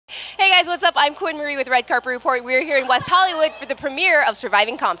guys, what's up? I'm Quinn Marie with Red Carpet Report. We're here in West Hollywood for the premiere of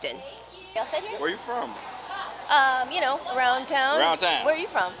Surviving Compton. Where are you from? You know, around town. Around town. Where are you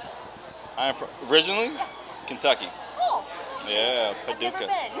from? I'm from, originally, Kentucky. Oh. Yeah, Paducah. I've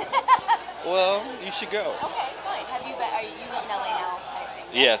never been. Well, you should go. Okay, fine. Have you been, you live in LA now, I assume?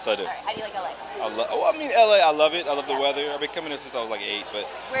 Yes, I do. All right, how do you like LA? I mean, LA, I love it. I love the weather. I've been coming here since I was like 8, but...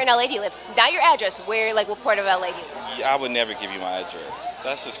 Where in LA do you live? Not your address. Where, like, what part of LA do you live? Yeah, I would never give you my address.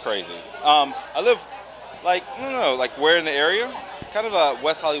 That's just crazy. I live, like, no, like, where in the area? Kind of a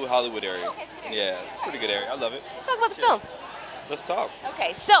West Hollywood area. Okay, it's a good area. Yeah, it's a pretty good area. I love it. Let's talk about the film. Let's talk.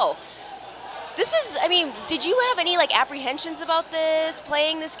 Okay, so... This is, I mean, did you have any like apprehensions about this,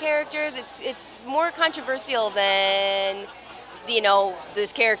 playing this character? It's more controversial than, you know,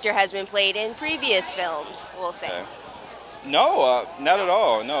 this character has been played in previous films, we'll say. Okay. No, not at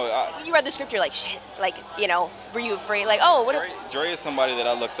all, no. When you read the script, you're like, shit, like, you know, were you afraid? Like, oh, what Dre is somebody that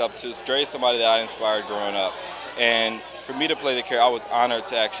I looked up to. Dre is somebody that I inspired growing up. And for me to play the character, I was honored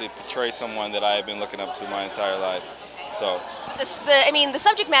to actually portray someone that I had been looking up to my entire life. So. I mean, the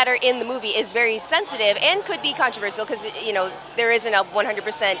subject matter in the movie is very sensitive and could be controversial because, you know, there isn't a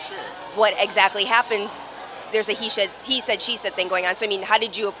 100% what exactly happened. There's a he said, she said thing going on. So, I mean, how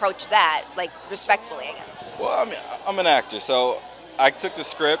did you approach that, like, respectfully, I guess? Well, I mean, I'm an actor, so I took the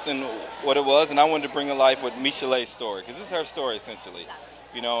script and what it was, and I wanted to bring to life with Michel'le's story, because this is her story, essentially.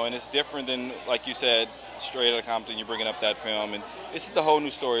 You know, and it's different than, like you said, straight Outta Compton, you're bringing up that film, and it's just a whole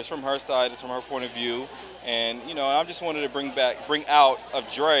new story. It's from her side, it's from her point of view. And you know, I just wanted to bring out of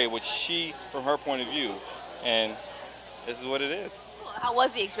Dre, which she, from her point of view, and this is what it is. How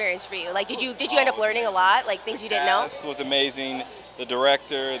was the experience for you? Like, did you end up learning a lot, like things you didn't know? This was amazing. The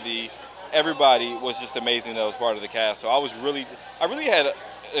director, everybody was just amazing that was part of the cast. So I really had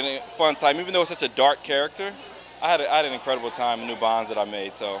a fun time, even though it's such a dark character. I had an incredible time, new bonds that I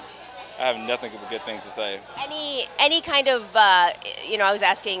made. So I have nothing but good things to say. Any kind of, you know, I was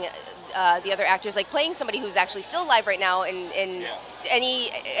asking. The other actors, like playing somebody who's actually still alive right now, and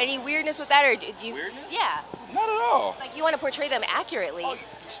any weirdness with that, or do you? Weirdness? Yeah. Not at all. Like you want to portray them accurately. Oh,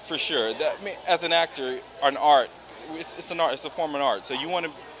 for sure. I mean, as an actor, an art, it's an art. It's a form of art. So you want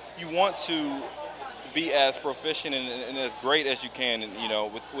to be as proficient and as great as you can, you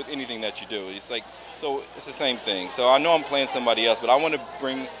know, with anything that you do. It's like, so it's the same thing. So I know I'm playing somebody else, but I want to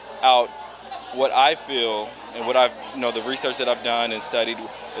bring out what I feel and what I've, you know, the research that I've done and studied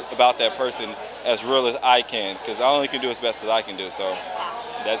about that person as real as I can, because I only can do as best as I can do, so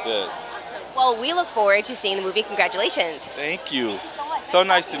that's it. Awesome. Well, we look forward to seeing the movie. Congratulations. Thank you. Thank you so much. So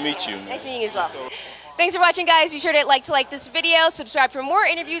nice to meet you. Nice meeting you as well. Thanks for watching, guys. Be sure to like this video, subscribe for more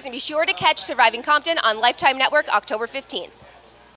interviews, and be sure to catch Surviving Compton on Lifetime Network October 15th.